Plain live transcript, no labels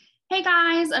Hey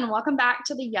guys, and welcome back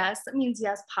to the Yes Means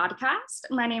Yes podcast.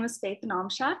 My name is Faith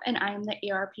Namshef, and I am the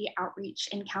ARP Outreach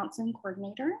and Counseling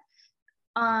Coordinator.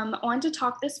 I want to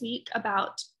talk this week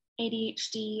about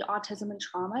ADHD, autism, and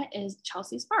trauma is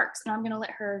Chelsea Sparks, and I'm going to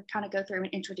let her kind of go through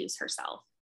and introduce herself.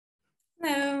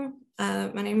 Hello,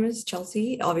 my name is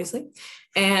Chelsea, obviously,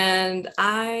 and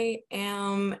I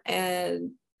am a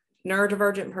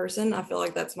neurodivergent person. I feel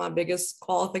like that's my biggest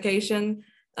qualification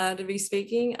to be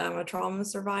speaking. I'm a trauma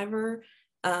survivor.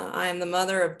 I am the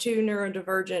mother of 2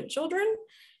 neurodivergent children,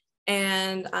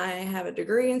 and I have a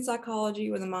degree in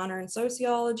psychology with a minor in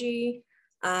sociology.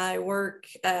 I work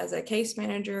as a case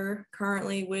manager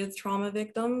currently with trauma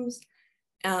victims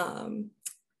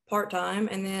part-time,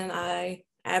 and then I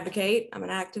advocate. I'm an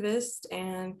activist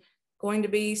and going to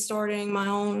be starting my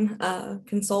own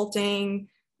consulting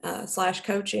 /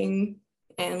 coaching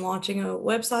and launching a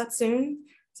website soon.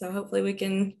 So hopefully we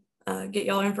can get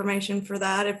y'all information for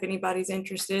that if anybody's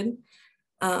interested.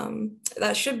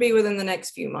 That should be within the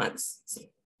next few months,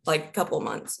 like a couple of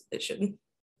months, it should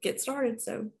get started.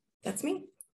 So that's me.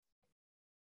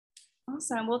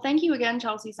 Awesome. Well, thank you again,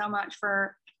 Chelsea, so much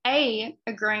for A,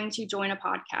 agreeing to join a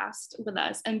podcast with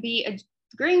us, and B,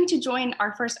 agreeing to join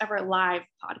our first ever live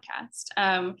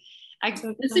podcast.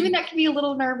 Assuming that can be a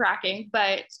little nerve-wracking,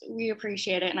 but we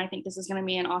appreciate it. And I think this is going to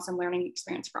be an awesome learning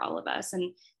experience for all of us.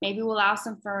 And maybe we'll allow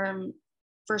some for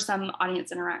some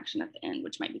audience interaction at the end,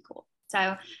 which might be cool. So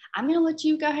I'm going to let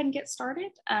you go ahead and get started.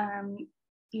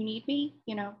 You need me,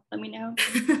 let me know.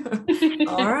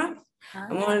 All right.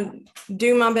 I'm going to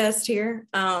do my best here.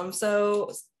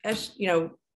 So as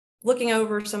looking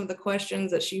over some of the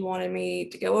questions that she wanted me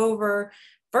to go over,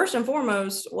 first and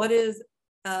foremost, what is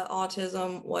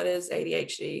autism? What is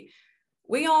ADHD?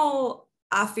 We all,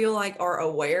 I feel like, are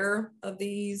aware of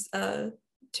these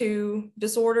 2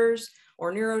 disorders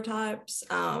or neurotypes,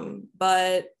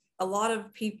 but a lot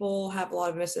of people have a lot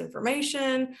of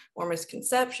misinformation or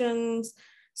misconceptions.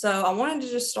 So I wanted to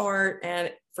just start,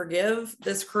 and forgive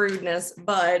this crudeness,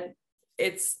 but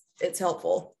it's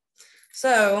helpful.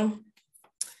 So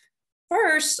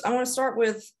first, I want to start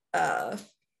with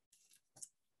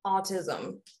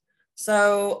autism.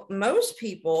 So most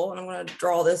people, and I'm going to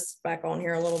draw this back on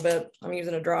here a little bit. I'm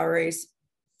using a dry erase.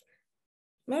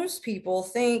 Most people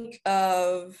think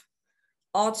of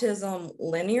autism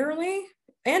linearly,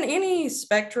 and any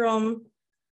spectrum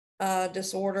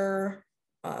disorder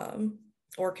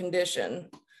or condition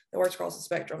that works across the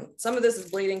spectrum. Some of this is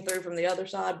bleeding through from the other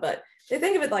side, but they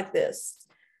think of it like this.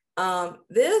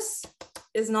 This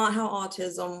is not how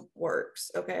autism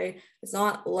works, okay? It's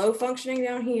not low functioning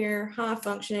down here, high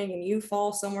functioning, and you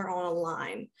fall somewhere on a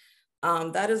line.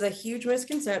 That is a huge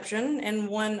misconception and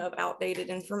one of outdated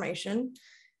information.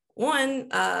 One,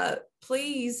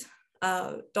 please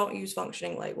don't use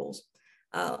functioning labels.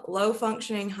 Low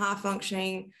functioning, high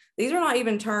functioning, these are not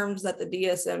even terms that the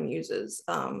DSM uses.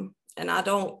 And I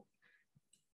don't,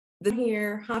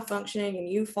 here, high functioning, and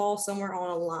you fall somewhere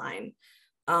on a line.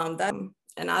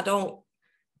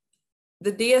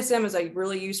 The DSM is a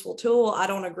really useful tool. I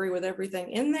don't agree with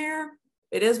everything in there.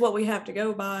 It is what we have to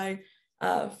go by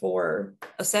for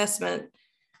assessment,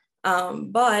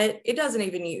 but it doesn't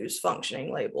even use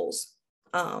functioning labels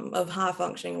of high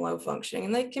functioning, low functioning,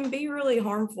 and they can be really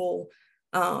harmful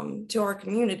to our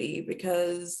community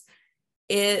because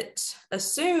it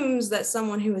assumes that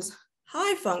someone who is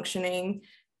high functioning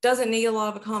doesn't need a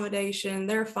lot of accommodation.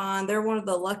 They're fine. They're one of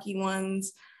the lucky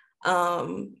ones.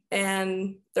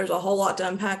 And there's a whole lot to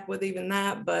unpack with even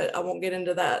that, but I won't get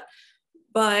into that.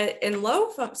 But in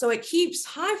so it keeps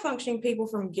high functioning people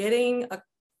from getting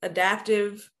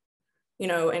adaptive,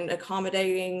 and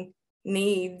accommodating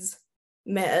needs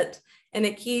met. And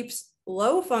it keeps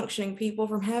low functioning people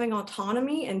from having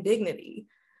autonomy and dignity,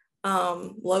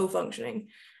 low functioning.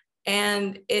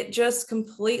 And it just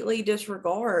completely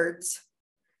disregards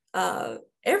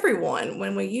everyone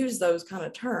when we use those kind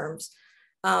of terms.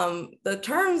 The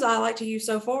terms I like to use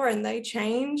so far, and they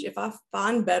change. If I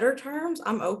find better terms,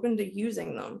 I'm open to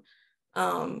using them.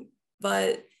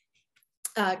 But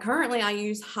currently I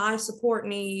use high support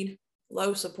need,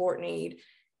 low support need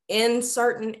in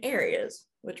certain areas,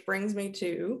 which brings me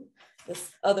to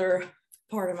this other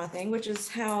part of my thing, which is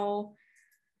how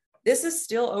this is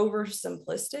still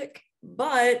oversimplistic,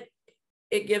 but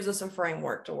it gives us a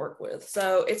framework to work with.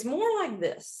 So it's more like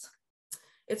this.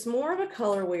 It's more of a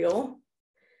color wheel.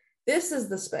 This is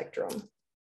the spectrum.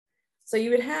 So you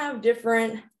would have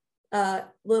different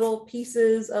little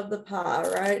pieces of the pie,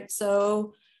 right?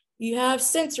 So you have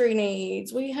sensory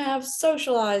needs, we have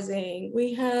socializing,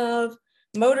 we have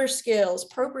motor skills,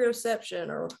 proprioception,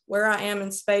 or where I am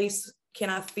in space, can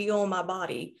I feel my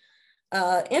body?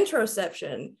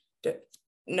 Interoception,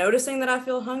 noticing that I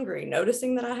feel hungry,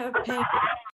 noticing that I have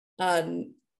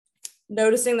pain,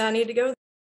 noticing that I need to go.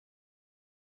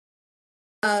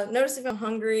 Noticing if I'm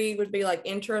hungry would be like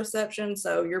interoception,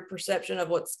 so your perception of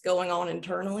what's going on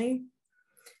internally.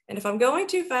 And if I'm going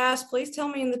too fast, please tell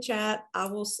me in the chat. I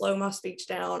will slow my speech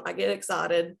down. I get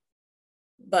excited,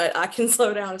 but I can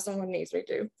slow down if someone needs me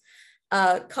to.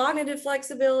 Cognitive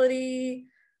flexibility.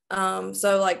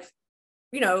 So like,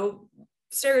 you know,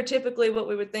 stereotypically what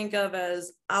we would think of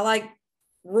as, I like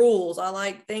rules. I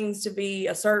like things to be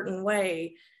a certain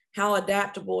way, how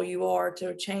adaptable you are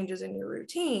to changes in your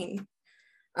routine.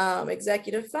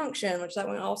 Executive function, which that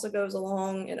one also goes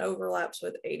along and overlaps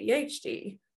with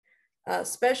ADHD.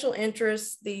 Special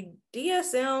interests, the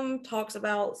DSM talks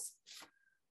about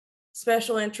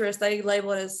special interests. They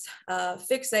label it as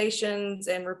fixations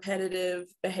and repetitive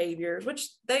behaviors, which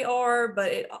they are,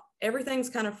 but everything's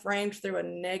kind of framed through a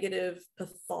negative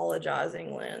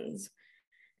pathologizing lens.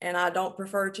 And I don't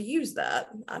prefer to use that.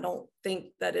 I don't think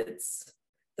that it's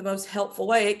the most helpful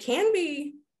way. It can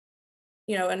be,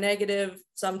 you know, a negative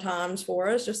sometimes for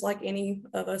us, just like any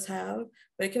of us have,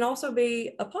 but it can also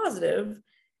be a positive.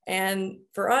 And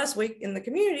for us, we in the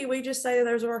community, we just say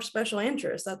those are our special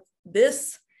interests.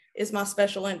 This is my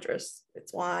special interest.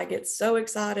 It's why I get so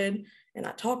excited and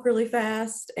I talk really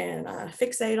fast and I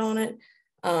fixate on it.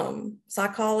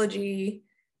 Psychology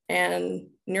and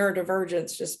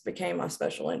neurodivergence just became my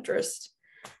special interest.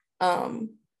 And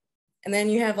then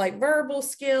you have like verbal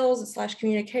skills /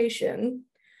 communication.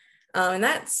 And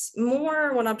that's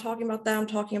more when I'm talking about that, I'm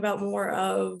talking about more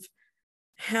of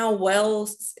how well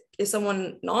is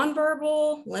someone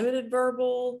nonverbal, limited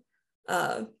verbal,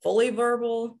 fully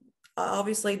verbal. I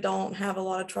obviously don't have a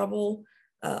lot of trouble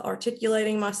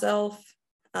articulating myself.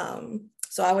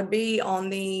 So I would be on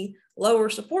the lower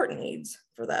support needs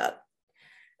for that.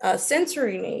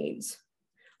 Sensory needs,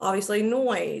 obviously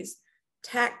noise,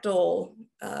 tactile,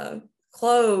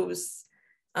 clothes,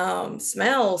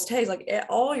 smells, taste, like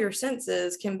all your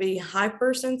senses can be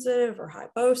hypersensitive or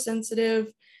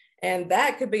hyposensitive, and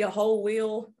that could be a whole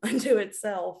wheel unto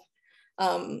itself.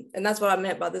 And that's what I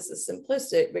meant by this is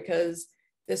simplistic, because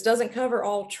this doesn't cover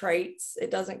all traits. It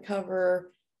doesn't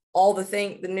cover all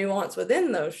the nuance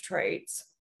within those traits,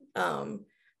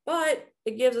 but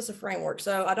it gives us a framework.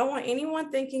 So I don't want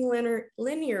anyone thinking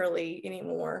linearly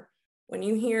anymore. When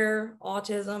you hear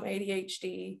autism,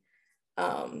 ADHD,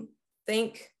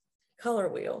 think color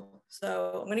wheel.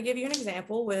 So I'm going to give you an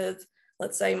example with,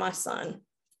 let's say, my son,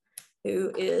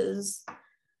 who is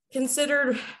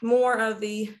considered more of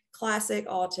the classic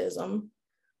autism,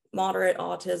 moderate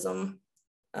autism,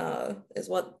 is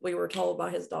what we were told by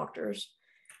his doctors.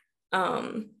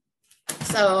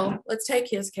 So let's take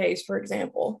his case, for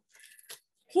example.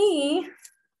 He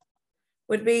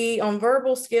would be on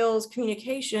verbal skills,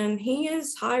 communication. He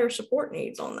has higher support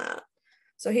needs on that.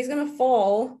 So he's going to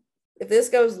fall. If this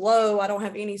goes low, I don't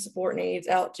have any support needs,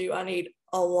 out to I need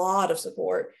a lot of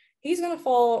support, he's going to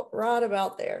fall right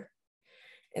about there.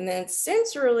 And then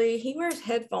sensorily, he wears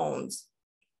headphones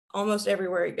almost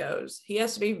everywhere he goes. He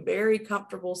has to be very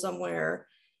comfortable somewhere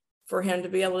for him to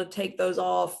be able to take those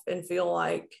off and feel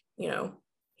like, you know,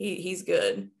 he's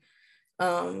good.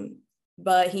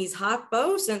 But he's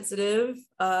hyposensitive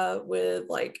with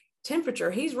like temperature.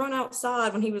 He's run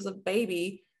outside when he was a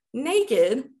baby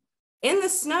naked in the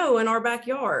snow in our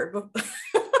backyard.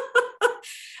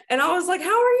 And I was like, how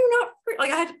are you not,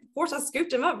 like, of course I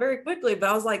scooped him up very quickly, but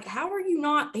I was like, how are you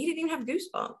not, he didn't even have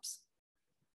goosebumps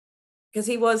because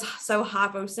he was so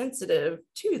hyposensitive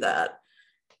to that.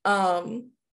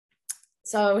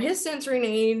 So his sensory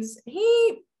needs,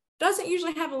 he doesn't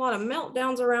usually have a lot of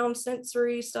meltdowns around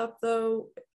sensory stuff though,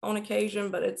 on occasion,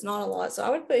 but it's not a lot. So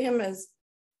I would put him as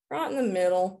right in the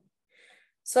middle.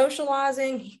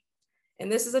 Socializing,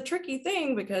 and this is a tricky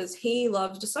thing because he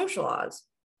loves to socialize.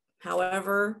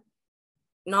 However,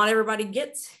 not everybody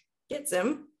gets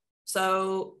him.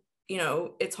 So, you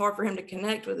know, it's hard for him to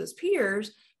connect with his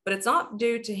peers, but it's not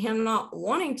due to him not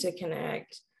wanting to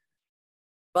connect,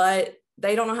 but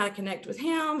they don't know how to connect with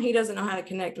him. He doesn't know how to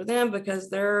connect with them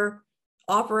because they're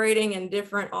operating in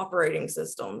different operating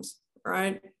systems,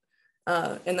 right?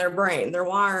 In their brain, their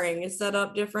wiring is set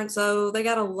up different. So they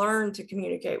got to learn to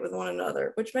communicate with one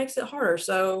another, which makes it harder.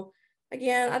 So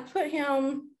again, I'd put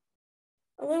him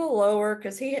a little lower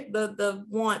because the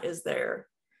want is there.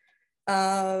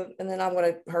 And then I'm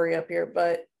going to hurry up here,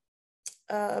 but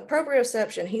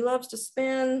proprioception, he loves to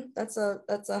spin. That's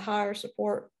a higher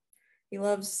support. He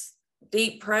loves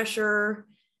deep pressure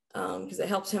because it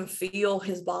helps him feel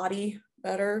his body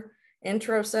better.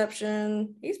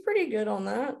 Interoception, he's pretty good on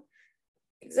that.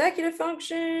 Executive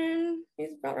function,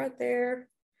 he's about right there.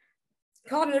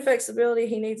 Cognitive flexibility,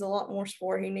 he needs a lot more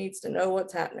support. He needs to know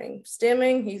what's happening.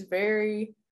 Stimming,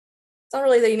 it's not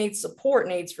really that he needs support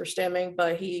needs for stimming,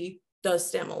 but he does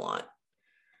stim a lot.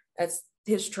 That's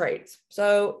his traits.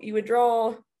 So you would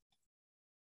draw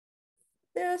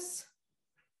this.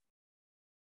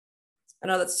 I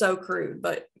know that's so crude,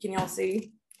 but can y'all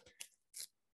see?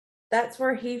 That's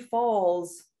where he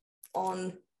falls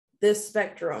on this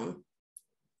spectrum.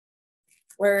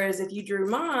 Whereas if you drew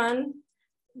mine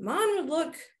would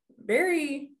look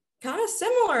very kind of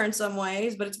similar in some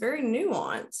ways, but it's very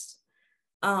nuanced.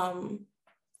 I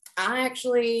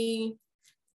actually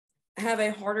have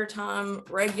a harder time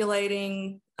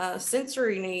regulating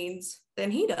sensory needs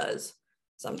than he does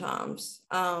sometimes.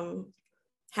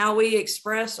 How we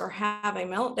express or have a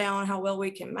meltdown, how well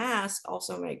we can mask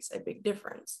also makes a big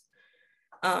difference.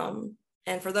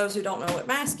 And for those who don't know what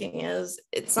masking is,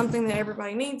 it's something that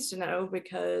everybody needs to know,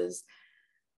 because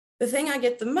the thing I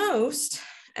get the most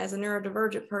as a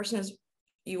neurodivergent person is,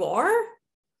 you are?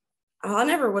 I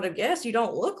never would have guessed. You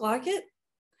don't look like it.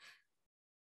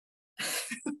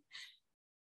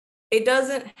 It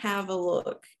doesn't have a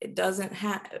look. It doesn't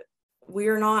have, we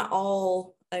are not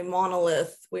all a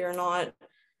monolith. We are not,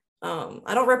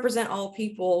 I don't represent all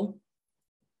people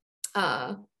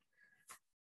on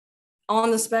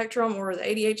the spectrum or the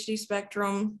ADHD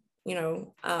spectrum,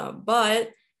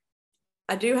 but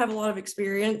I do have a lot of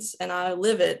experience, and I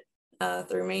live it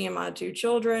through me and my 2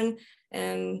 children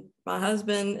and my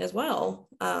husband as well.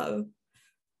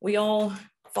 We all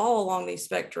fall along these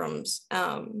spectrums,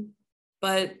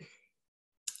 but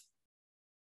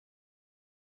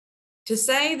to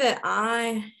say that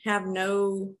I have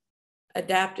no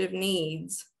adaptive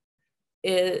needs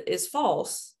is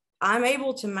false. I'm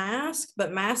able to mask,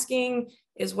 but masking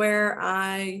is where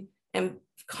I am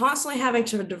constantly having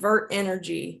to divert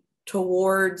energy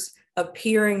towards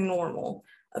appearing normal,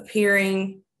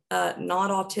 appearing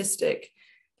not autistic,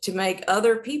 to make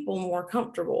other people more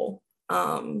comfortable,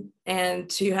 and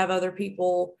to have other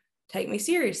people take me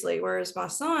seriously. Whereas my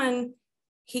son,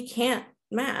 he can't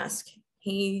mask.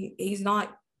 He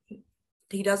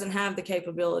doesn't have the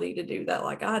capability to do that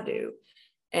like I do.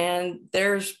 And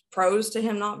there's pros to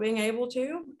him not being able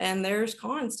to, and there's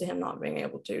cons to him not being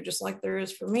able to, just like there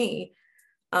is for me.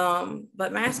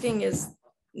 But masking is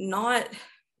not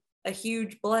a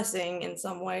huge blessing in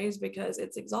some ways, because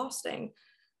it's exhausting.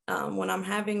 When I'm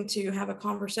having to have a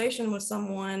conversation with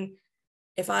someone,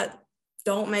 if I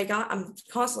don't I'm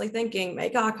constantly thinking,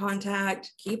 make eye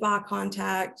contact, keep eye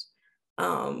contact.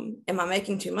 Am I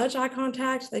making too much eye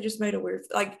contact? They just made a weird,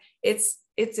 like, it's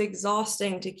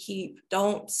exhausting to keep.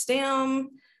 Don't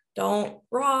stim, don't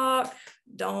rock,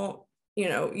 don't,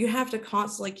 you have to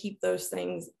constantly keep those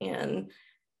things in.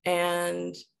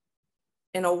 And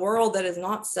in a world that is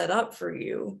not set up for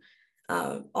you,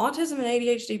 autism and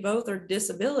ADHD both are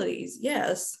disabilities,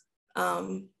 yes.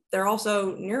 They're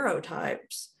also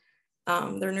neurotypes.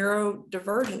 They're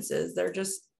neurodivergences. They're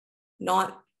just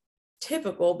not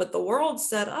typical, but the world's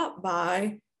set up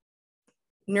by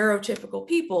neurotypical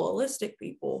people, holistic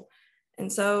people.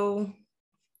 And so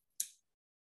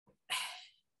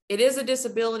it is a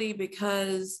disability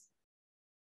because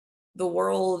the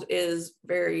world is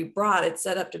very broad. It's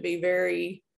set up to be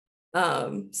very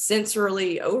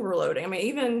sensorily overloading. I mean,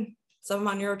 even some of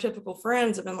my neurotypical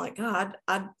friends have been like, God,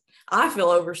 I feel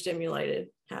overstimulated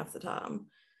half the time.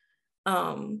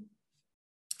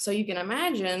 So you can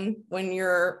imagine when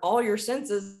all your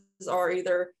senses are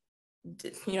either,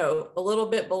 a little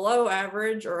bit below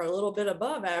average or a little bit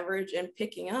above average and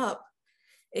picking up,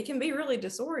 it can be really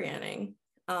disorienting.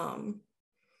 And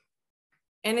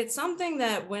it's something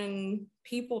that when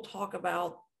people talk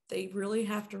about, they really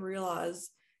have to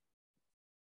realize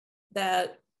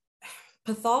that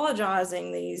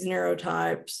pathologizing these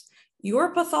neurotypes,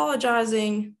 you're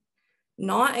pathologizing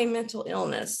not a mental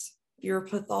illness. You're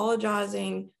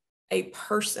pathologizing a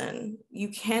person.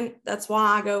 That's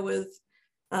why I go with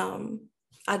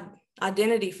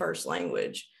identity first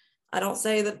language. I don't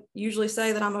usually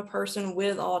say that I'm a person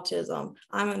with autism.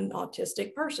 I'm an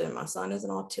autistic person. My son is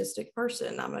an autistic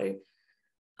person.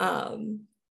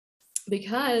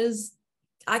 Because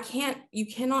you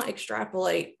cannot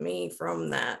extrapolate me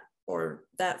from that or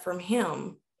that from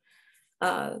him.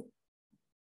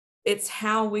 It's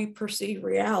how we perceive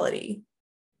reality.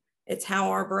 It's how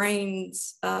our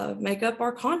brains make up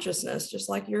our consciousness, just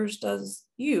like yours does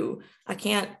you. I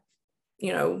can't,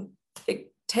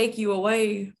 take you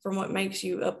away from what makes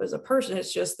you up as a person.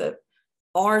 It's just that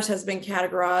ours has been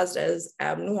categorized as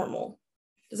abnormal.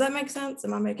 Does that make sense?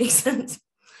 Am I making sense?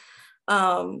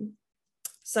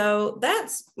 So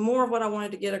that's more of what I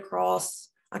wanted to get across.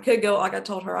 I could go, like I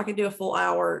told her, I could do a full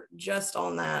hour just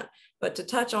on that. But to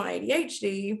touch on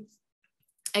ADHD,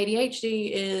 ADHD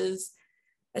is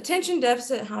attention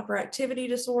deficit hyperactivity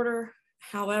disorder.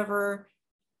 However,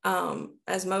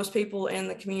 as most people in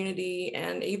the community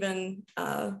and even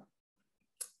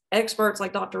experts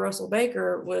like Dr. Russell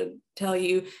Baker would tell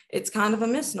you, it's kind of a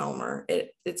misnomer.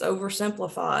 It's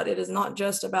oversimplified. It is not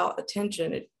just about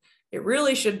attention. It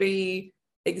really should be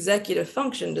executive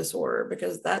function disorder,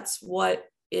 because that's what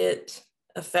it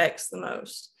affects the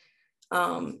most.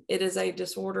 It is a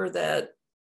disorder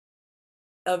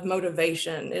of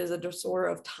motivation. It is a disorder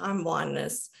of time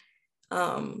blindness,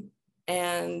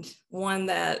 and one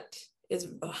that is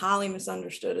highly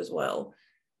misunderstood as well.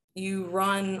 You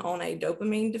run on a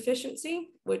dopamine deficiency,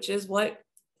 which is what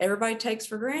everybody takes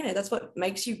for granted. That's what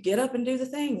makes you get up and do the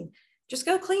thing. Just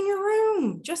go clean your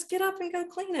room. Just get up and go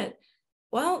clean it.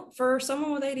 Well, for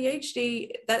someone with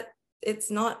ADHD, that it's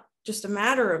not just a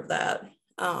matter of that.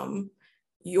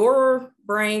 Your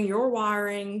brain, your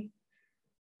wiring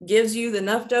gives you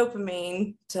enough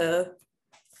dopamine to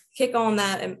kick on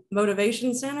that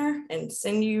motivation center and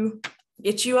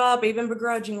get you up, even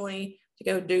begrudgingly, to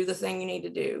go do the thing you need to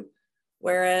do.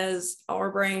 Whereas our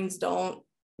brains don't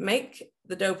make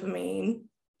the dopamine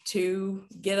to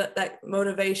get that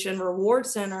motivation reward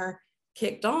center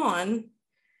kicked on.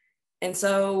 And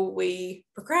so we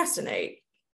procrastinate,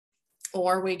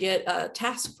 or we get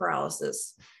task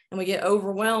paralysis, and we get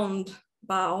overwhelmed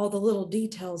by all the little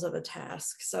details of a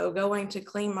task. So going to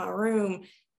clean my room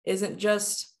isn't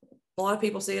just, a lot of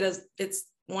people see it as it's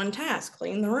one task,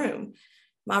 clean the room.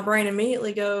 My brain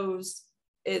immediately goes,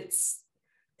 it's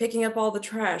picking up all the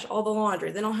trash, all the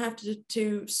laundry. Then I'll have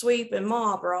to sweep and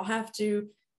mop, or I'll have to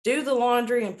do the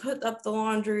laundry and put up the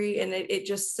laundry. And it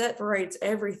just separates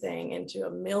everything into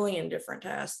a million different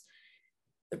tasks.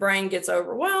 The brain gets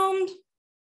overwhelmed.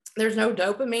 There's no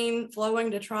dopamine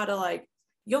flowing to try to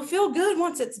you'll feel good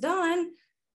once it's done.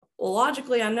 Well,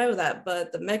 logically, I know that,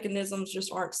 but the mechanisms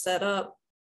just aren't set up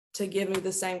to give me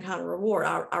the same kind of reward.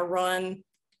 I run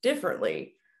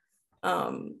differently.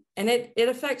 And it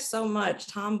affects so much.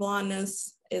 Time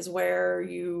blindness is where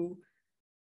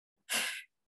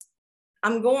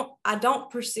I don't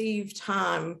perceive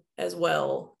time as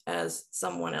well as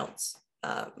someone else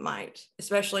might,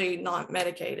 especially not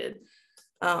medicated.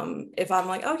 If I'm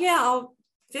like, oh yeah,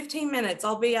 15 minutes,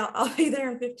 I'll be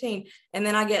there in 15. And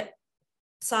then I get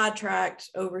sidetracked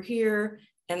over here.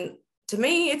 And to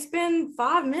me, it's been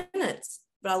 5 minutes,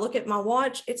 but I look at my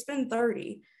watch, it's been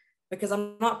 30, because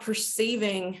I'm not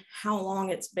perceiving how long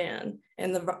it's been.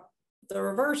 And the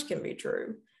reverse can be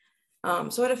true.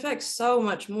 So it affects so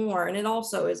much more. And it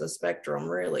also is a spectrum,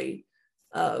 really,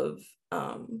 of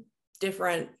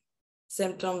different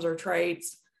symptoms or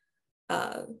traits.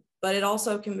 But it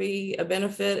also can be a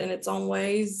benefit in its own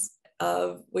ways.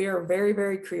 We are very,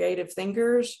 very creative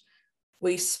thinkers.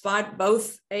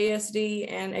 Both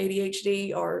ASD and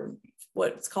ADHD are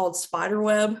what's called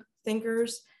spiderweb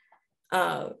thinkers.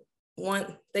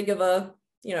 Think of a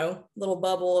little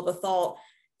bubble of a thought,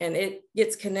 and it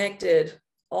gets connected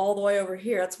all the way over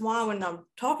here. That's why when I'm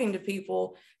talking to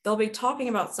people, they'll be talking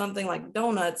about something like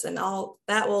donuts, and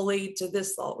that will lead to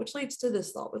this thought, which leads to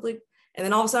this thought, and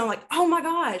then all of a sudden I'm like, oh my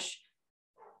gosh,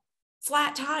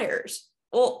 flat tires.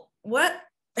 Well, what?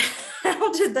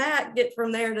 How did that get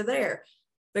from there to there?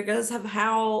 Because of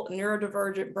how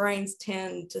neurodivergent brains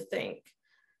tend to think.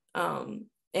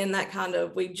 And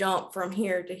that we jump from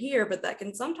here to here, but that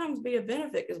can sometimes be a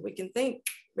benefit because we can think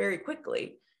very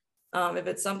quickly. If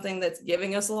it's something that's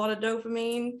giving us a lot of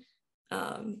dopamine,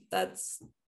 that's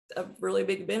a really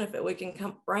big benefit. We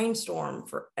can brainstorm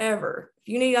forever.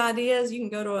 If you need ideas, you can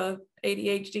go to a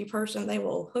ADHD person. They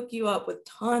will hook you up with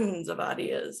tons of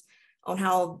ideas on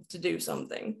how to do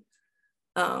something.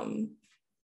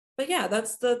 But yeah,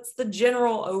 that's the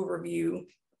general overview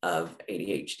of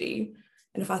ADHD.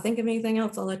 And if I think of anything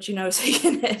else, I'll let you know so you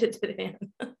can edit it in.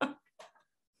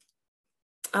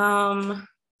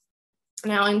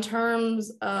 Now, in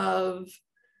terms of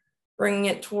bringing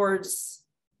it towards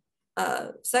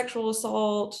sexual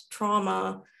assault,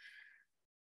 trauma,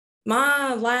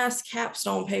 my last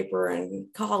capstone paper in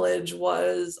college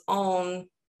was on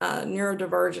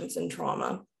neurodivergence and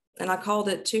trauma. And I called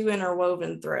it Two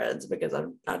Interwoven Threads because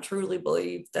I truly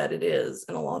believe that it is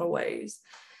in a lot of ways.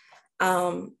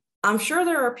 I'm sure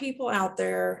there are people out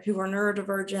there who are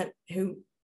neurodivergent who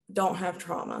don't have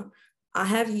trauma. I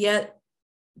have yet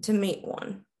to meet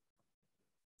one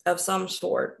of some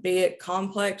sort, be it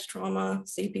complex trauma,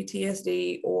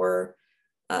 CPTSD, or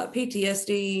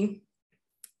PTSD,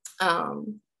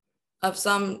 of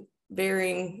some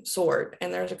varying sort.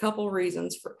 And there's a couple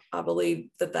reasons for, I believe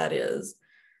that is.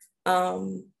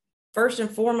 First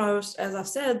and foremost, as I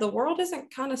said, the world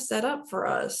isn't kind of set up for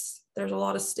us. There's a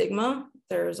lot of stigma.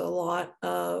 There's a lot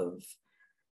of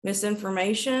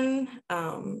misinformation.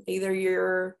 Either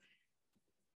your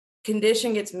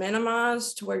condition gets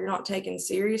minimized to where you're not taken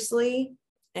seriously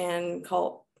and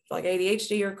called, like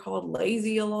ADHD, are called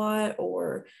lazy a lot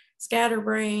or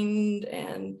scatterbrained,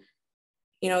 and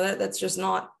that's just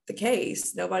not the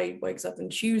case. Nobody wakes up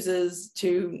and chooses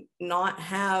to not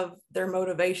have their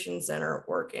motivation center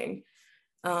working.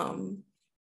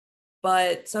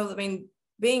 But so, I mean,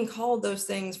 being called those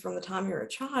things from the time you're a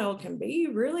child can be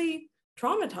really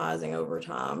traumatizing over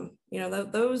time.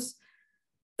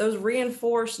 Those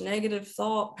reinforced negative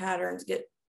thought patterns get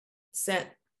sent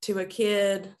to a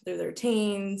kid through their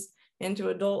teens into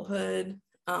adulthood.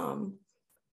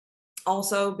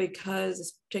 Also,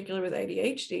 because, particularly with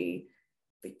ADHD,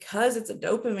 because it's a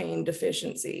dopamine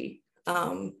deficiency,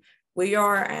 we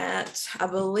are at, I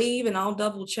believe, and I'll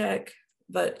double check,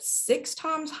 but 6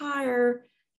 times higher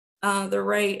the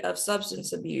rate of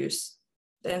substance abuse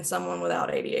than someone without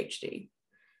ADHD.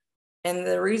 And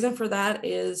the reason for that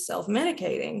is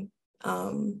self-medicating.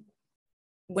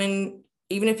 When,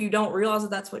 even if you don't realize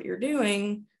that that's what you're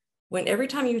doing, when every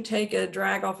time you take a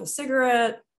drag off a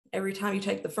cigarette, every time you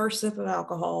take the first sip of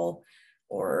alcohol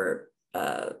or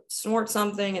snort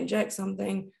something, inject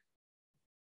something,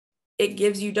 it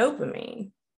gives you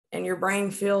dopamine and your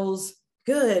brain feels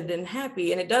good and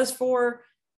happy. And it does for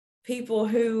people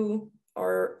who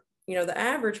are, the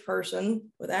average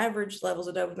person with average levels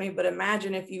of dopamine. But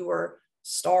imagine if you were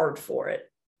starved for it.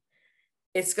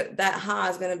 That high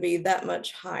is going to be that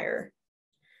much higher.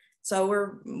 So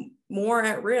we're more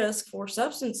at risk for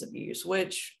substance abuse,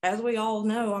 which, as we all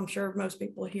know, I'm sure most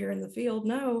people here in the field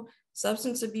know,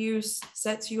 substance abuse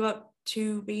sets you up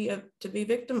to be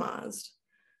victimized.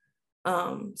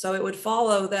 So it would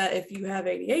follow that if you have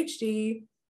ADHD,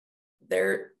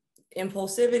 their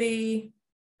impulsivity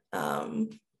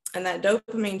and that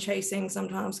dopamine chasing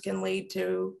sometimes can lead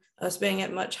to us being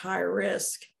at much higher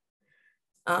risk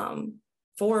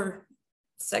for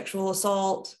sexual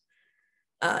assault,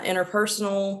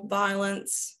 interpersonal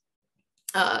violence,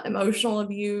 emotional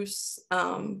abuse.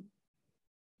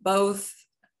 Both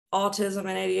autism and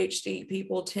ADHD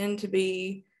people tend to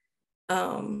be,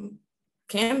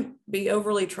 can be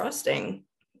overly trusting,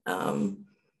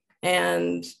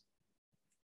 and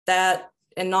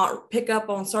not pick up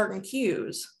on certain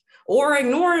cues or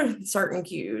ignore certain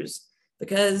cues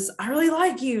because I really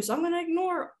like you, so I'm going to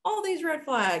ignore all these red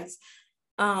flags.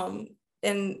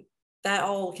 And that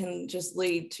all can just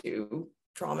lead to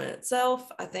trauma in itself.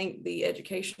 I think the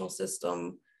educational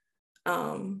system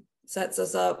sets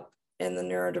us up in the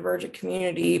neurodivergent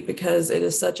community because it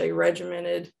is such a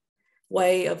regimented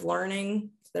way of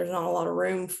learning. There's not a lot of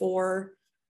room for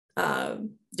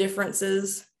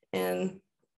differences in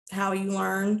how you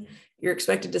learn. You're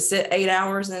expected to sit 8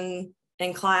 hours in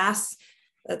class.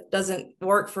 That doesn't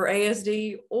work for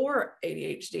ASD or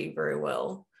ADHD very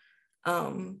well.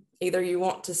 Either you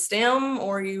want to stem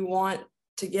or you want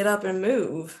to get up and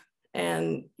move,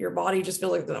 and your body just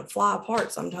feels like it's going to fly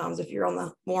apart sometimes if you're on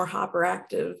the more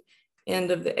hyperactive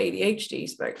end of the ADHD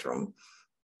spectrum.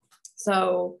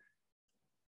 So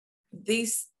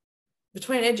these,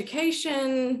 between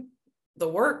education, the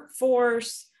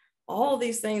workforce, all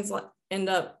these things end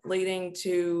up leading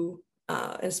to,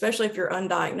 especially if you're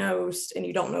undiagnosed and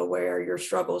you don't know where your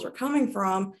struggles are coming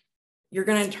from, you're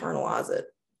going to internalize it.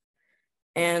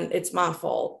 And it's my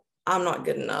fault. I'm not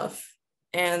good enough.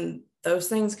 And those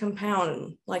things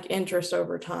compound like interest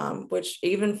over time, which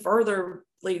even further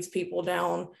leads people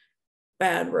down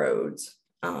bad roads.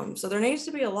 So there needs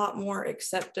to be a lot more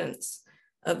acceptance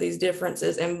of these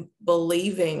differences and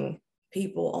believing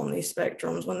people on these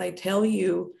spectrums when they tell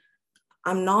you,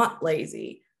 I'm not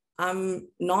lazy, I'm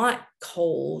not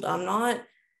cold, I'm not,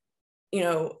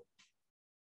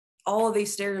 all of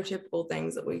these stereotypical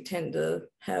things that we tend to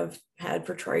have had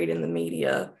portrayed in the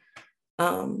media,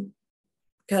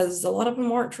 because a lot of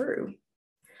them aren't true.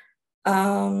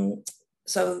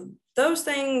 So those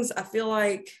things, I feel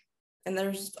like, and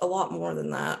there's a lot more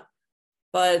than that,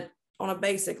 but on a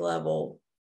basic level,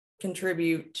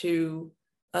 contribute to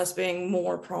us being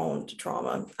more prone to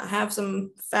trauma. I have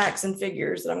some facts and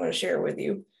figures that I'm going to share with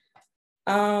you.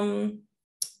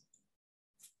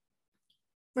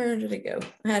 Where did it go?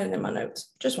 I had it in my notes.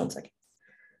 Just one second.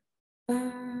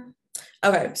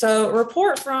 Okay, so a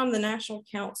report from the National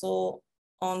Council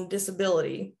on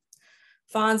Disability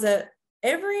finds that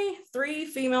every 3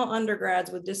 female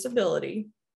undergrads with disability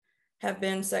have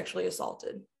been sexually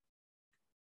assaulted.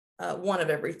 1 of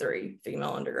every 3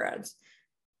 female undergrads.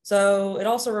 So it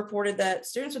also reported that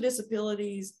students with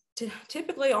disabilities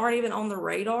typically aren't even on the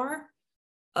radar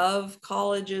of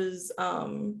colleges,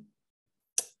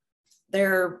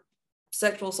 their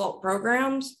sexual assault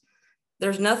programs.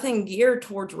 There's nothing geared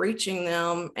towards reaching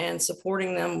them and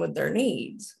supporting them with their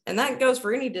needs. And that goes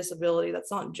for any disability.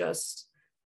 That's not just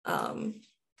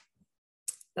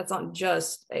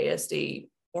ASD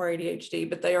or ADHD,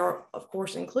 but they are, of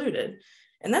course, included.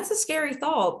 And that's a scary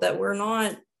thought, that we're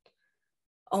not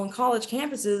on college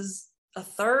campuses. A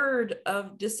third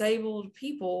of disabled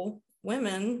people,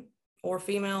 women or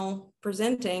female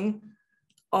presenting,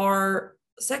 are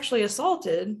sexually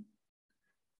assaulted,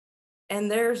 and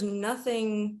there's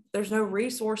no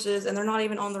resources, and they're not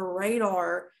even on the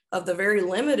radar of the very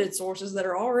limited sources that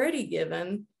are already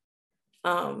given,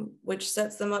 which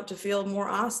sets them up to feel more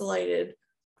isolated,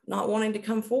 not wanting to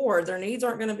come forward. Their needs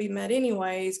aren't going to be met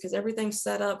anyways, because everything's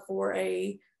set up for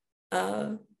a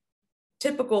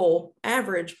typical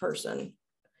average person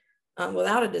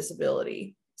without a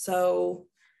disability. So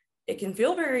it can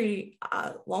feel very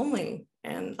lonely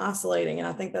and isolating. And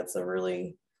I think that's a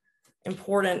really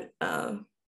important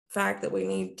fact that we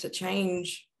need to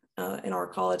change in our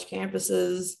college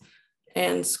campuses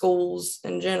and schools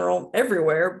in general,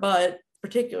 everywhere, but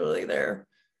particularly there.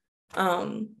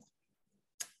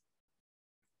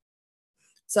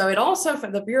 So it also,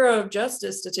 the Bureau of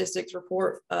Justice Statistics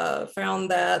report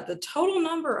found that the total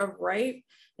number of rape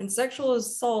and sexual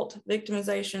assault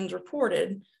victimizations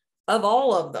reported, of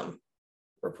all of them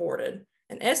reported,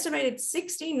 an estimated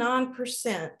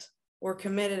 69% were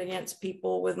committed against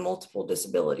people with multiple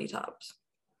disability types.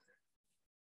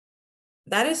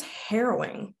 That is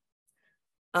harrowing,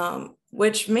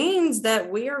 which means that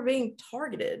we are being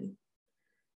targeted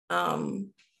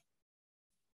in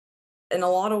a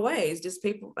lot of ways. Just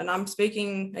people, and I'm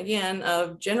speaking again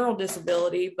of general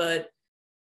disability, but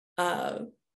it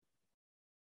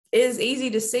is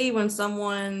easy to see when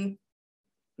someone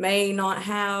may not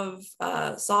have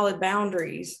solid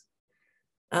boundaries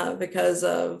because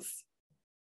of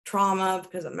trauma,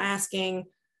 because of masking,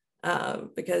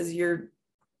 because you're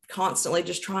constantly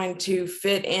just trying to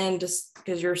fit in, just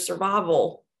because your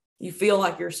survival, you feel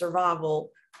like your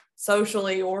survival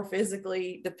socially or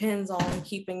physically depends on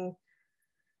keeping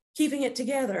it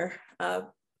together.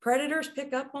 Predators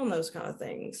pick up on those kind of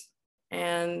things.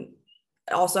 And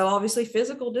also, obviously,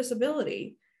 physical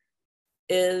disability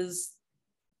is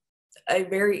a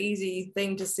very easy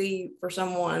thing to see for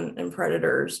someone in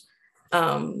predators.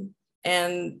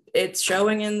 And it's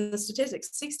showing in the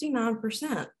statistics,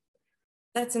 69%.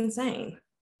 That's insane.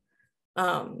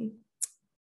 When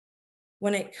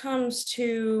it comes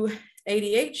to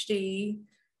ADHD,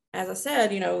 as I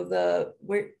said,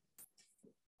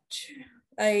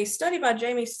 a study by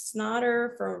Jamie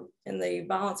Snyder in the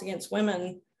Violence Against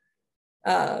Women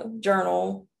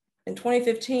journal in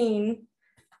 2015,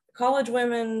 college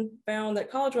women found that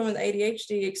college women with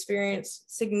ADHD experience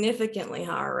significantly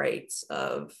higher rates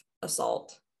of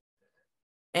assault.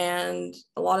 And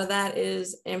a lot of that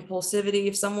is impulsivity.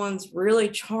 If someone's really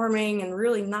charming and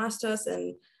really nice to us,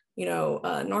 and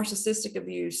narcissistic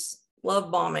abuse,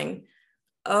 love bombing,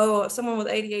 someone with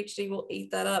ADHD will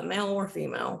eat that up, male or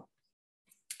female,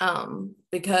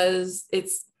 because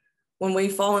it's when we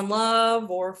fall in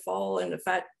love or fall into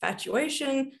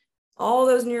infatuation, all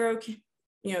those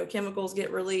chemicals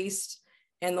get released,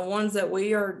 and the ones that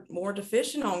we are more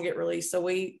deficient on get released. So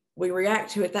we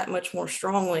react to it that much more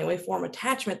strongly, and we form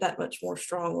attachment that much more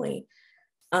strongly.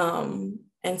 And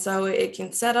so it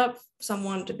can set up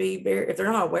someone to be if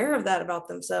they're not aware of that about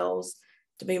themselves,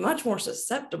 to be much more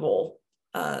susceptible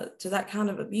to that kind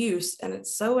of abuse. And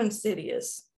it's so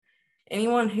insidious.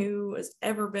 Anyone who has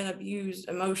ever been abused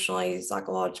emotionally,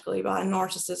 psychologically by a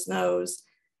narcissist knows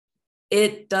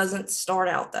it doesn't start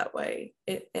out that way.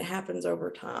 It happens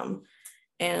over time.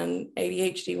 And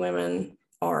ADHD women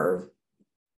are,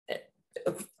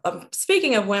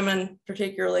 speaking of women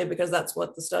particularly, because that's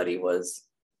what the study was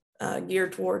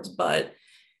geared towards, but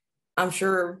I'm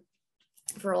sure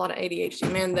for a lot of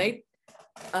ADHD men, they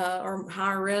are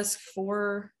higher risk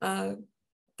for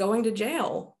going to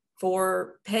jail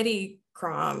for petty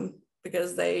crime,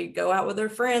 because they go out with their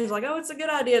friends like, oh, it's a good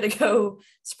idea to go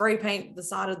spray paint the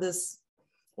side of this,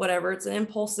 whatever. It's an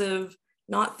impulsive,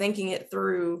 not thinking it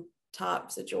through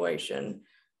type situation.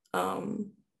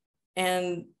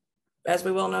 And as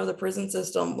we well know, the prison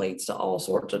system leads to all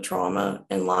sorts of trauma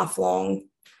and lifelong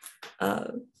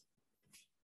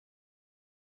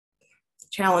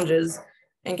challenges,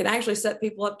 and can actually set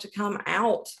people up to come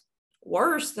out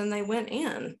worse than they went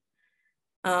in.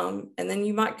 And then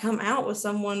you might come out with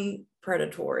someone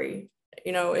predatory.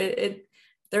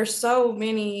 There's so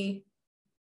many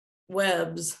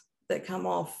webs that come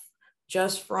off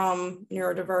just from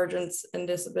neurodivergence and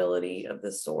disability of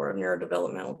this sort, of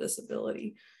neurodevelopmental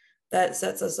disability, that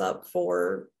sets us up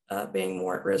for being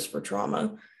more at risk for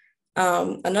trauma.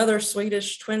 Another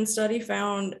Swedish twin study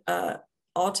found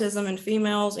autism in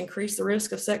females increased the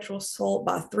risk of sexual assault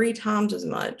by 3 times as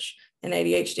much, and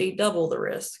ADHD double the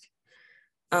risk.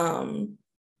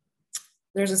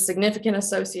 There's a significant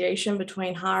association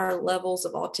between higher levels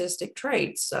of autistic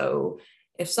traits. So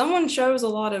if someone shows a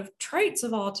lot of traits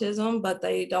of autism, but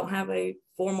they don't have a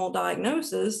formal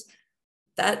diagnosis,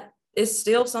 that is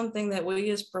still something that we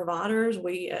as providers,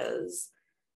 we as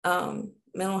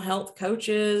mental health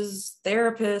coaches,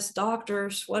 therapists,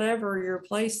 doctors, whatever your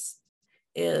place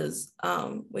is,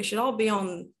 we should all be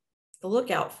on the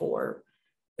lookout for,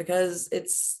 because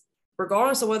it's,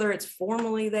 regardless of whether it's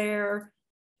formally there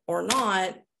or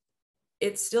not,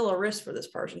 it's still a risk for this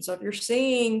person. So if you're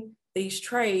seeing these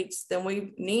traits, then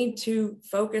we need to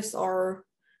focus our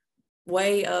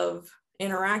way of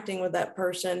interacting with that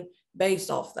person based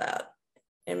off that,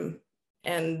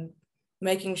 and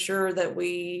making sure that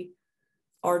we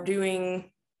are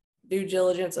doing due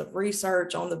diligence of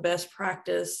research on the best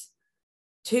practice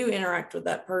to interact with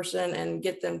that person and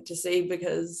get them to see,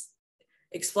 because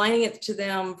explaining it to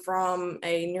them from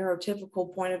a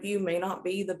neurotypical point of view may not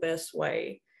be the best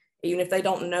way, even if they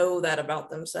don't know that about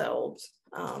themselves.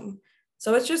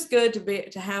 So it's just good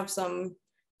to have some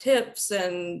tips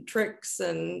and tricks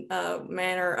and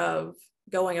manner of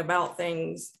going about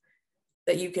things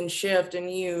that you can shift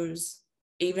and use,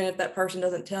 even if that person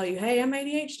doesn't tell you, hey, I'm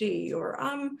ADHD or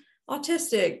I'm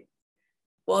autistic.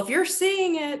 Well, if you're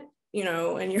seeing it,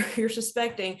 and you're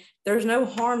suspecting, there's no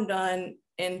harm done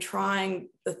in trying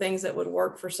the things that would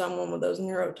work for someone with those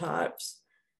neurotypes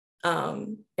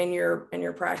in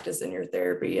your practice, in your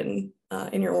therapy, and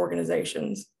in your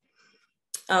organizations.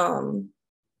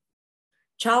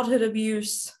 Childhood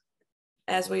abuse,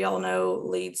 as we all know,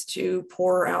 leads to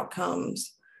poorer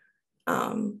outcomes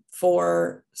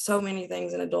for so many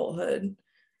things in adulthood.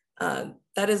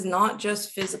 That is not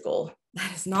just physical.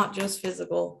 That's not just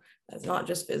physical.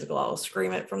 I'll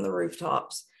scream it from the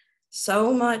rooftops.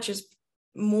 So much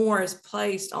more is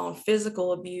placed on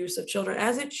physical abuse of children,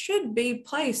 as it should be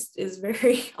placed, is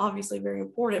very obviously very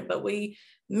important, but we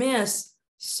miss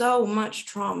so much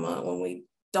trauma when we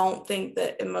don't think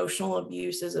that emotional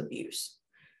abuse is abuse.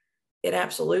 It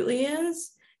absolutely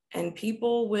is. And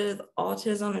people with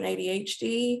autism and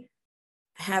ADHD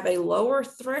have a lower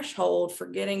threshold for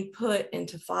getting put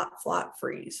into fight, flight,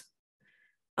 freeze.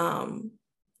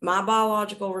 My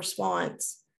biological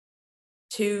response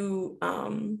to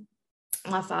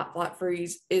my fight, flight,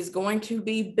 freeze is going to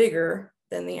be bigger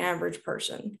than the average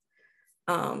person.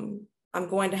 I'm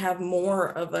going to have more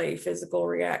of a physical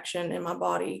reaction in my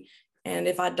body. And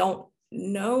if I don't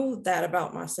know that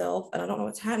about myself and I don't know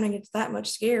what's happening, it's that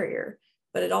much scarier.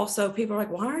 But it also, people are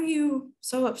like, why are you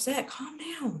so upset? Calm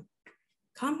down.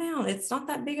 Calm down. It's not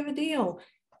that big of a deal.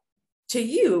 To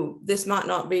you, this might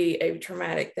not be a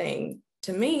traumatic thing.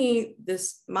 To me,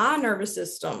 my nervous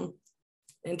system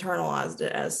internalized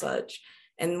it as such.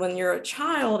 And when you're a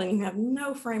child and you have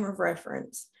no frame of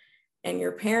reference, and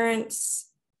your parents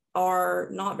are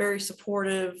not very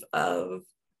supportive of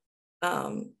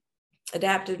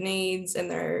adaptive needs, and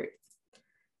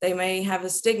they may have a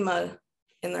stigma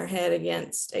in their head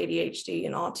against ADHD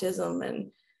and autism, and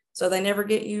so they never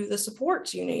get you the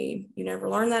supports you need. You never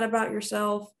learn that about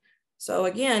yourself. So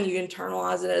again, you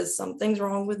internalize it as something's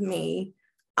wrong with me.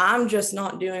 I'm just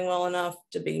not doing well enough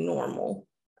to be normal.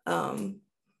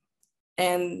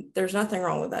 And there's nothing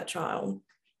wrong with that child.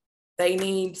 They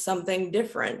need something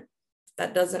different.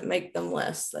 That doesn't make them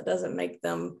less. That doesn't make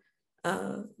them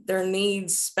their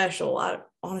needs special. I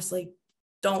honestly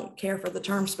don't care for the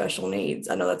term special needs.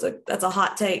 I know that's a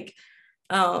hot take,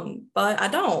 but I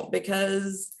don't,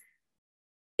 because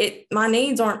my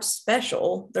needs aren't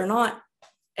special. They're not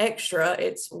extra.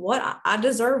 It's what I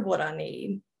deserve, what I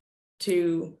need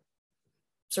to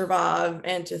survive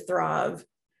and to thrive,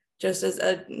 just as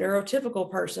a neurotypical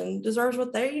person deserves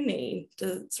what they need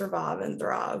to survive and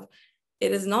thrive.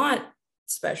 It is not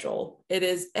special. It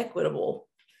is equitable.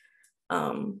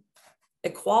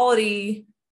 Equality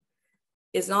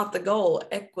is not the goal.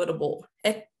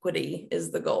 Equity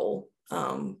is the goal.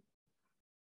 And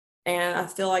I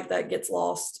feel like that gets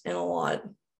lost in a lot.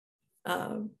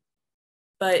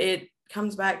 But it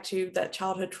comes back to that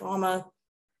childhood trauma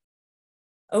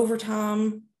over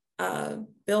time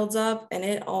builds up, and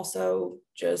it also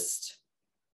just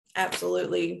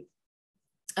absolutely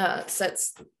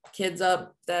sets kids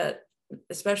up, that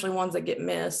especially ones that get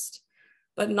missed,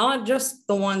 but not just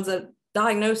the ones that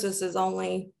diagnosis is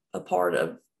only a part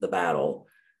of the battle,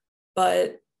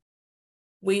 but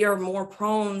we are more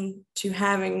prone to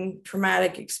having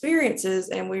traumatic experiences,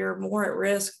 and we are more at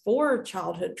risk for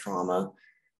childhood trauma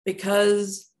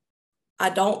because I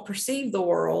don't perceive the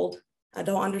world. I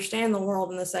don't understand the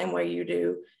world in the same way you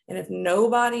do. And if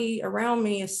nobody around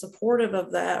me is supportive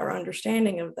of that or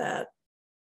understanding of that,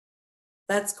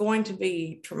 that's going to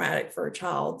be traumatic for a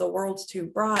child. The world's too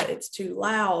bright. It's too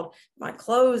loud. My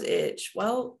clothes itch.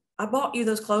 Well, I bought you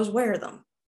those clothes. Wear them.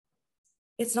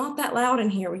 It's not that loud in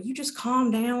here. Will you just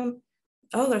calm down?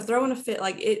 Oh, they're throwing a fit.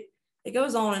 Like it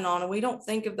goes on, and we don't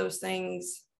think of those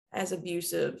things as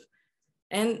abusive.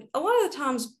 And a lot of the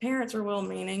times parents are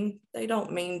well-meaning. They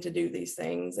don't mean to do these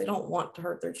things. They don't want to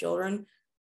hurt their children,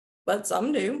 but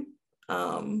some do.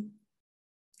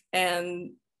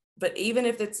 But even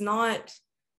if it's not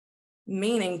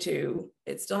meaning to,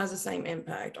 it still has the same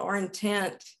impact. Our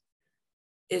intent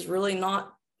is really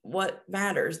not what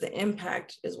matters. The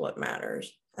impact is what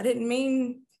matters. I didn't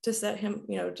mean to set him,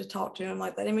 to talk to him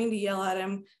like that. I didn't mean to yell at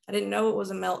him. I didn't know it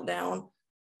was a meltdown.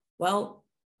 Well,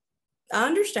 I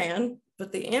understand,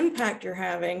 but the impact you're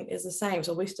having is the same.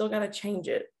 So we still got to change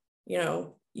it.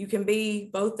 You can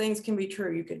both things can be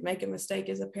true. You could make a mistake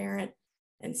as a parent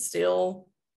and still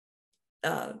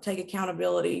take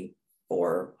accountability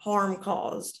for harm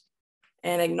caused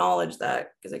and acknowledge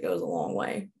that, because it goes a long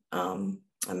way.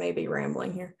 I may be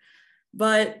rambling here,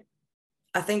 but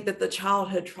I think that the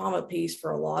childhood trauma piece for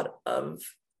a lot of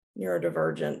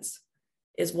neurodivergence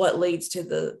is what leads to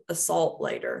the assault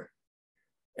later,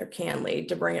 or can lead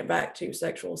to, bring it back to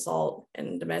sexual assault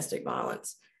and domestic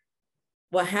violence.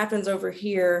 What happens over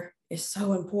here is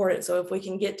so important. So if we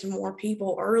can get to more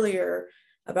people earlier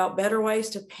about better ways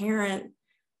to parent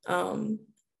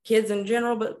kids in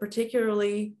general, but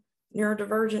particularly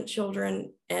neurodivergent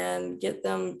children, and get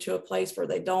them to a place where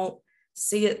they don't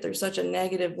see it through such a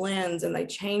negative lens, and they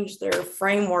change their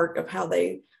framework of how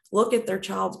they look at their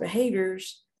child's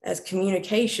behaviors as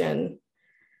communication.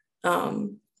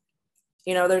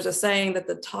 There's a saying that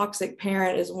the toxic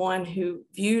parent is one who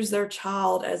views their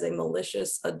child as a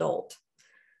malicious adult.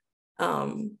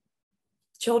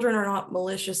 Children are not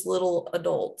malicious little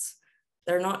adults.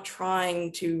 They're not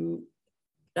trying to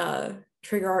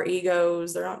trigger our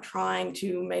egos. They're not trying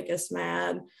to make us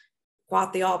mad.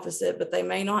 Quite the opposite, but they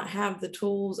may not have the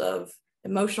tools of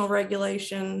emotional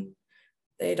regulation.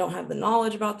 They don't have the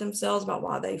knowledge about themselves, about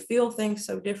why they feel things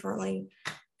so differently.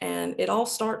 And it all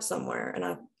starts somewhere. And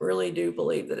I really do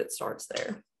believe that it starts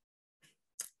there.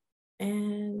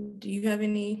 And do you have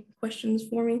any questions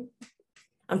for me?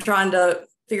 I'm trying to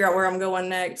figure out where I'm going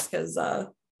next, because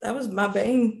that was my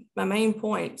main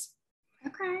points.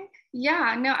 Okay.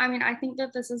 Yeah, no, I mean, I think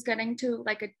that this is getting to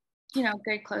like a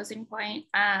good closing point.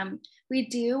 We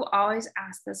do always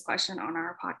ask this question on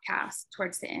our podcast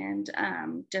towards the end.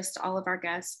 Just all of our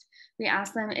guests, we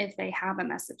ask them if they have a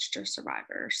message to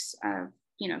survivors of,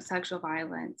 sexual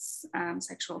violence,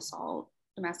 sexual assault,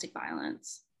 domestic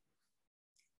violence.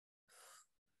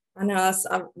 I know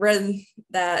I've read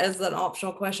that as an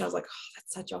optional question. I was like, oh,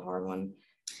 that's such a hard one.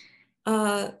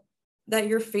 That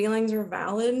your feelings are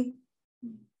valid,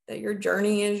 that your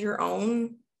journey is your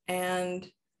own, and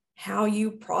how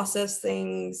you process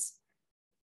things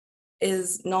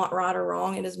is not right or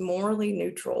wrong. It is morally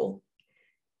neutral.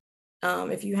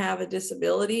 If you have a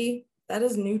disability, that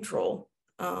is neutral.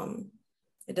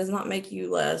 It does not make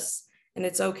you less, and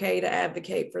it's okay to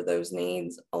advocate for those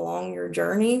needs along your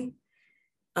journey.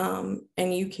 And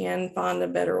you can find a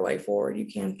better way forward. You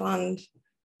can find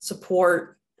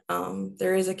support.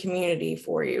 There is a community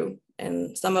for you,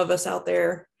 and some of us out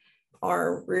there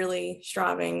are really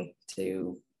striving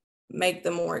to make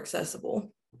them more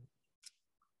accessible.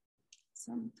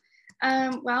 Awesome.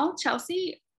 Well,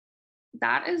 Chelsea,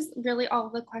 that is really all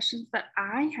the questions that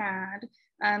I had,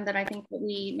 that I think that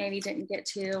we maybe didn't get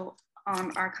to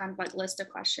on our kind of like list of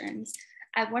questions.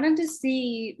 I wanted to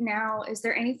see now, is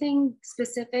there anything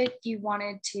specific you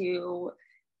wanted to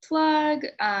plug?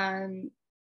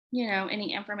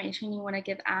 Any information you want to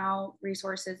give out,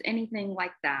 resources, anything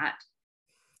like that?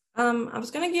 I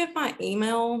was going to give my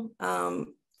email.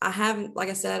 I haven't, like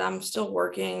I said, I'm still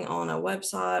working on a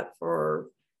website for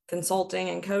consulting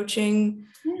and coaching.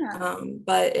 Yeah.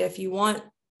 But if you want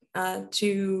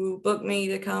to book me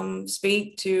to come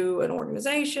speak to an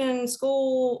organization,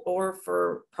 school, or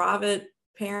for private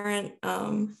parent,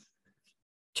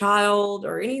 child,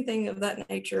 or anything of that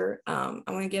nature, I'm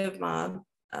going to give my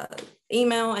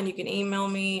email, and you can email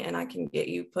me, and I can get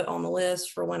you put on the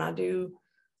list for when I do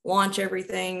launch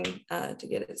everything to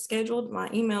get it scheduled. My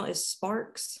email is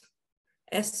Sparks,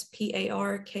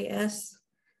 SPARKS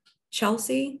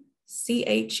Chelsea,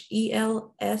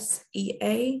 CHELSEA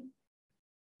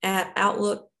at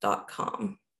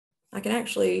outlook.com. I can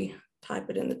actually type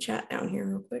it in the chat down here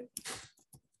real quick.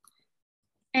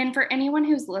 And for anyone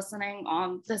who's listening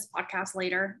on this podcast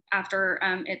later, after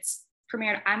it's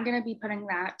premiered, I'm going to be putting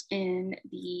that in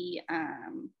the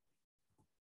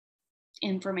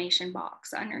information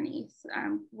box underneath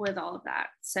with all of that.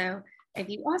 So if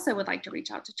you also would like to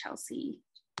reach out to Chelsea,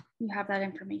 you have that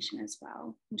information as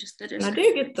well. And I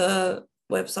do get the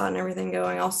website and everything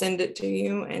going. I'll send it to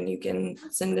you and you can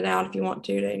send it out if you want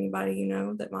to anybody you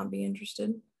know that might be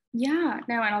interested. Yeah,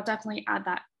 no, and I'll definitely add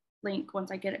that link once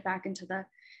I get it back into the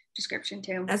description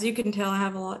too. As you can tell, I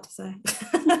have a lot to say.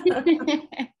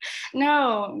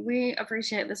 No, we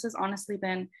appreciate it. This has honestly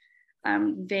been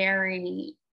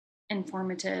very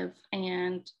informative,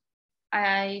 and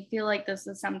I feel like this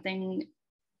is something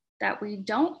that we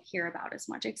don't hear about as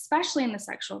much, especially in the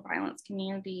sexual violence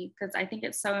community, because I think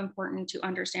it's so important to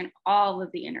understand all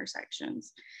of the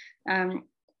intersections.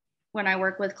 When I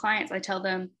work with clients, I tell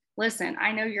them, listen,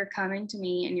 I know you're coming to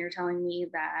me and you're telling me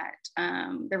that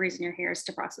the reason you're here is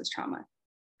to process trauma.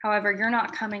 However, you're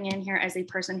not coming in here as a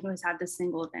person who has had this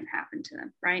single event happen to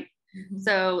them, right? Mm-hmm.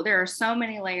 So there are so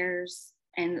many layers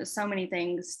and so many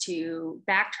things to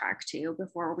backtrack to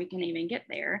before we can even get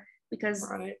there, because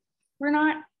we're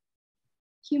not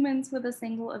humans with a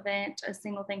single event, a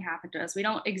single thing happened to us. We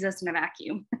don't exist in a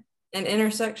vacuum. And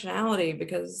intersectionality,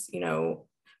 because, you know,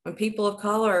 when people of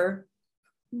color,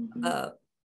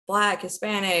 Black,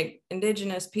 Hispanic,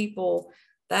 Indigenous people,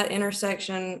 that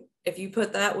intersection, if you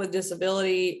put that with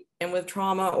disability and with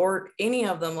trauma or any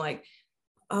of them, like,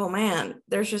 oh man,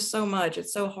 there's just so much.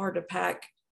 It's so hard to pack.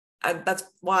 That's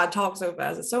why I talk so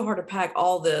fast. It's so hard to pack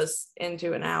all this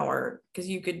into an hour, because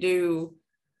you could do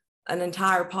an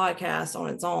entire podcast on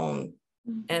its own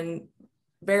and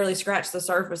barely scratch the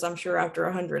surface, I'm sure, after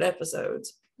 100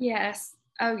 episodes. Yes.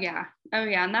 Oh yeah.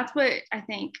 And that's what I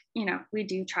think, you know, we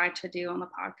do try to do on the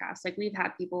podcast. Like, we've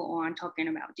had people on talking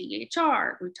about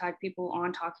DHR. We've had people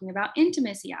on talking about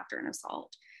intimacy after an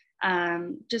assault.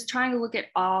 Just trying to look at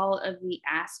all of the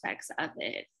aspects of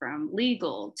it, from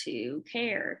legal to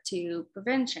care to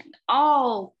prevention.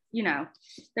 All, you know,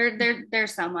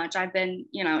 there's so much. I've been,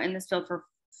 you know, in this field for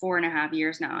 4.5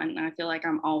 years now, and I feel like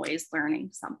I'm always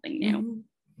learning something new. Mm-hmm.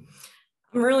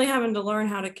 I'm really having to learn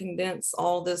how to condense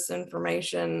all this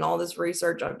information, all this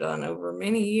research I've done over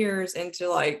many years into,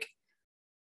 like,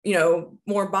 you know,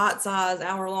 more bite-sized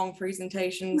hour-long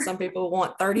presentations. Some people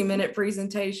want 30-minute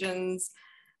presentations,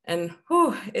 and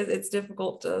it's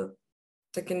difficult to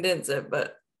condense it,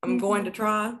 but I'm going to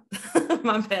try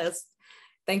my best.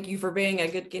 Thank you for being a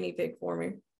good guinea pig for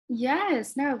me.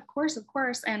 Yes, no, of course.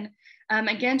 And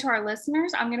again, to our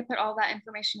listeners, I'm going to put all that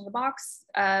information in the box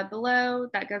below.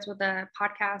 That goes with the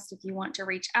podcast. If you want to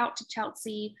reach out to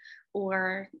Chelsea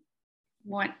or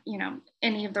want, you know,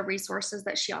 any of the resources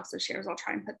that she also shares, I'll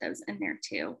try and put those in there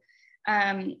too.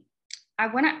 I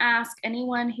want to ask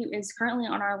anyone who is currently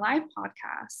on our live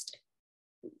podcast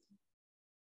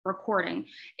recording,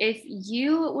 if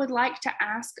you would like to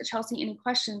ask Chelsea any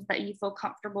questions that you feel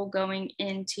comfortable going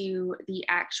into the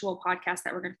actual podcast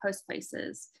that we're going to post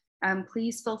places,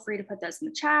 please feel free to put those in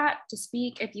the chat to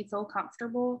speak if you feel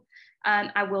comfortable.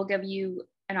 I will give you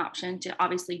an option to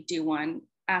obviously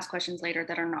ask questions later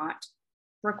that are not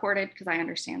recorded, because I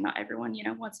understand not everyone, you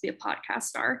know, wants to be a podcast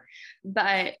star.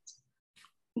 But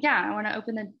yeah, I want to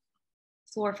open the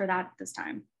floor for that this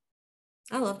time.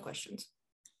 I love questions.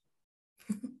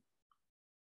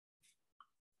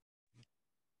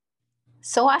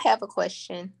 So I have a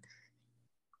question.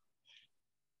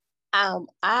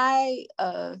 I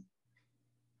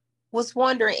was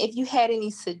wondering if you had any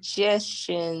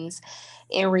suggestions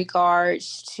in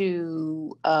regards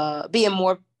to being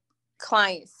more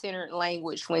client-centered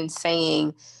language when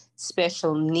saying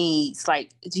special needs.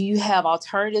 Like, do you have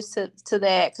alternatives to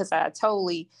that? Because I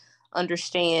totally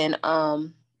understand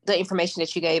the information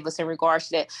that you gave us in regards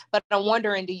to that. But I'm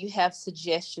wondering, do you have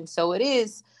suggestions? So it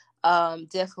is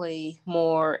definitely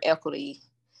more equity.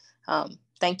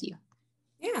 Thank you.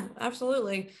 Yeah,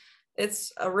 absolutely.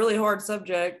 It's a really hard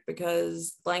subject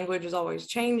because language is always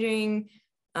changing.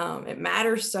 It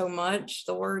matters so much,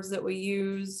 the words that we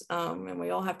use, and we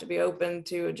all have to be open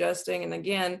to adjusting. And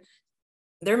again,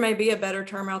 there may be a better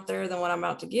term out there than what I'm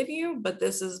about to give you, but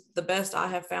this is the best I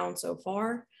have found so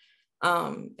far.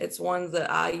 It's ones that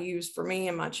I use for me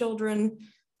and my children.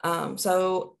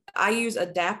 So I use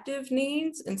adaptive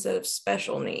needs instead of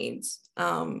special needs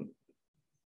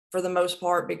for the most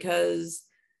part, because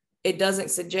it doesn't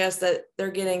suggest that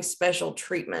they're getting special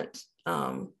treatment.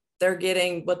 They're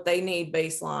getting what they need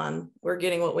baseline. We're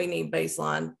getting what we need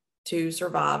baseline. to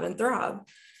survive and thrive.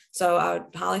 So I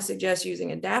would highly suggest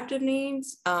using adaptive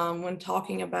needs when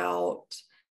talking about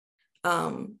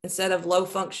instead of low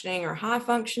functioning or high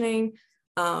functioning.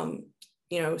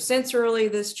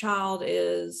 Sensorily, this child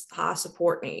is high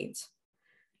support needs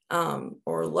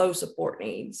or low support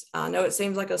needs. I know it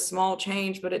seems like a small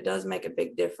change, but it does make a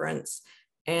big difference.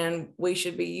 And we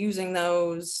should be using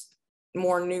those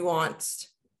more nuanced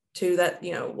to that,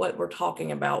 what we're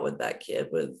talking about with that kid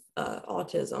with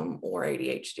autism or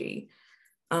ADHD.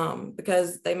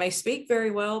 Because they may speak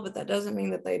very well, but that doesn't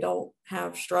mean that they don't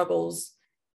have struggles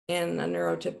in a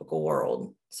neurotypical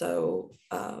world. So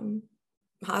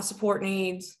high support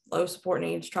needs, low support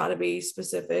needs, try to be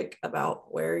specific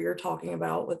about where you're talking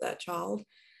about with that child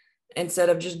instead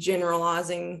of just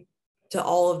generalizing to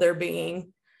all of their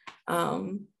being.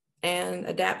 And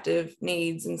adaptive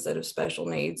needs instead of special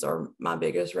needs are my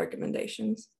biggest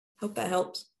recommendations. Hope that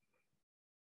helps.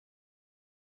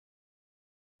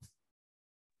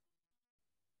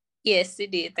 Yes,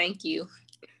 it did. Thank you.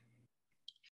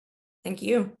 Thank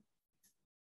you.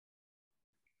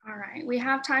 All right, we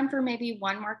have time for maybe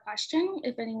one more question.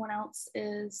 If anyone else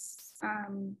has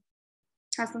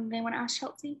something they want to ask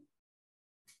Chelsea.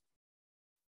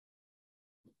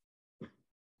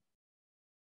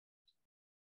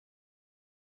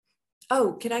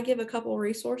 Oh, can I give a couple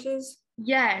resources?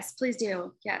 Yes, please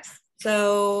do. Yes.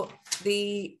 So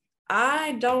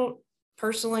I don't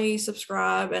personally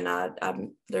subscribe, and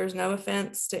there's no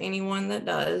offense to anyone that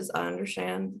does. I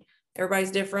understand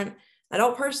everybody's different. I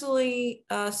don't personally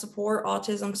support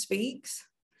Autism Speaks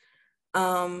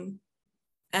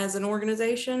as an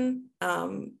organization,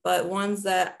 but ones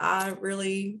that I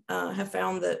really have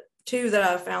found two that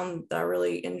I've found that I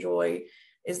really enjoy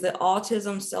is the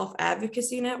Autism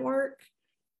Self-Advocacy Network.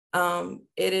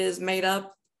 It is made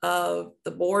up of,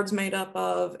 the board's made up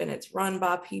of, and it's run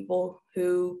by people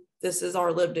who this is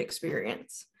our lived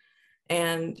experience.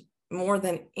 And more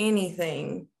than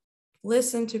anything,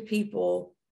 listen to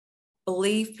people,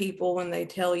 believe people when they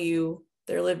tell you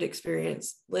their lived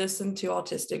experience, listen to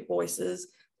autistic voices,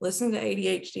 listen to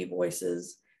ADHD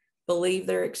voices, believe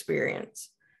their experience.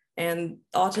 And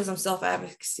Autism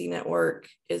Self-Advocacy Network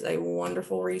is a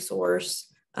wonderful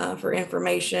resource for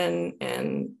information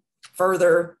and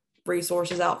further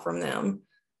resources out from them.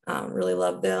 Really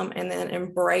love them. And then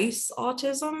Embrace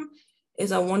Autism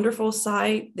is a wonderful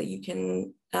site that you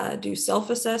can do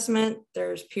self-assessment.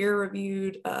 There's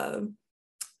peer-reviewed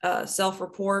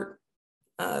self-report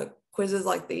quizzes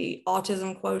like the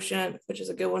Autism Quotient, which is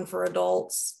a good one for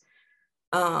adults,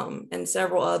 and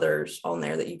several others on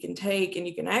there that you can take, and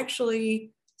you can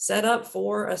actually set up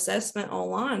for assessment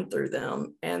online through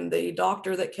them. And the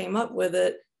doctor that came up with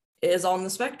it is on the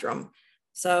spectrum.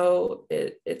 So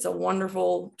it's a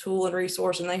wonderful tool and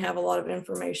resource, and they have a lot of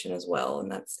information as well.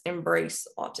 And that's Embrace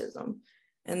Autism.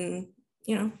 And,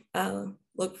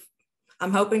 look,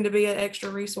 I'm hoping to be an extra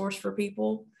resource for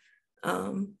people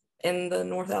in the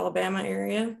North Alabama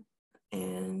area.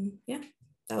 And yeah,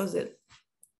 that was it.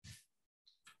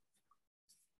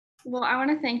 Well, I want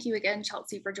to thank you again,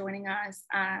 Chelsea, for joining us.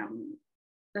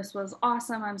 This was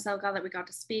awesome. I'm so glad that we got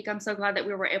to speak. I'm so glad that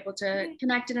we were able to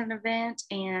connect at an event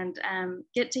and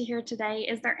get to hear today.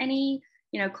 Is there any,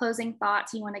 closing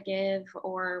thoughts you want to give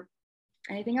or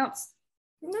anything else?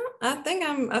 No, I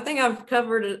think I've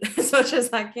covered it as much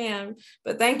as I can,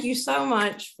 but thank you so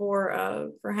much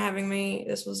for having me.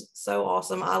 This was so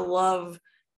awesome. I love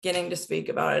getting to speak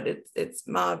about it. It's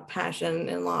my passion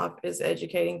in life is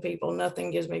educating people.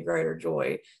 Nothing gives me greater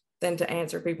joy than to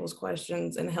answer people's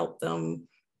questions and help them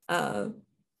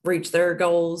reach their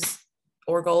goals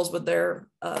or goals with their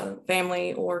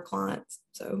family or clients.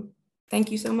 So thank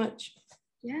you so much.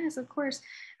 Yes, of course.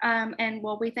 And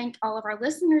well, we thank all of our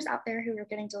listeners out there who are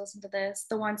getting to listen to this,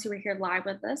 the ones who are here live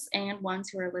with us and ones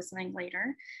who are listening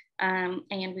later. And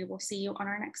we will see you on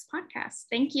our next podcast.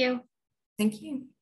 Thank you. Thank you.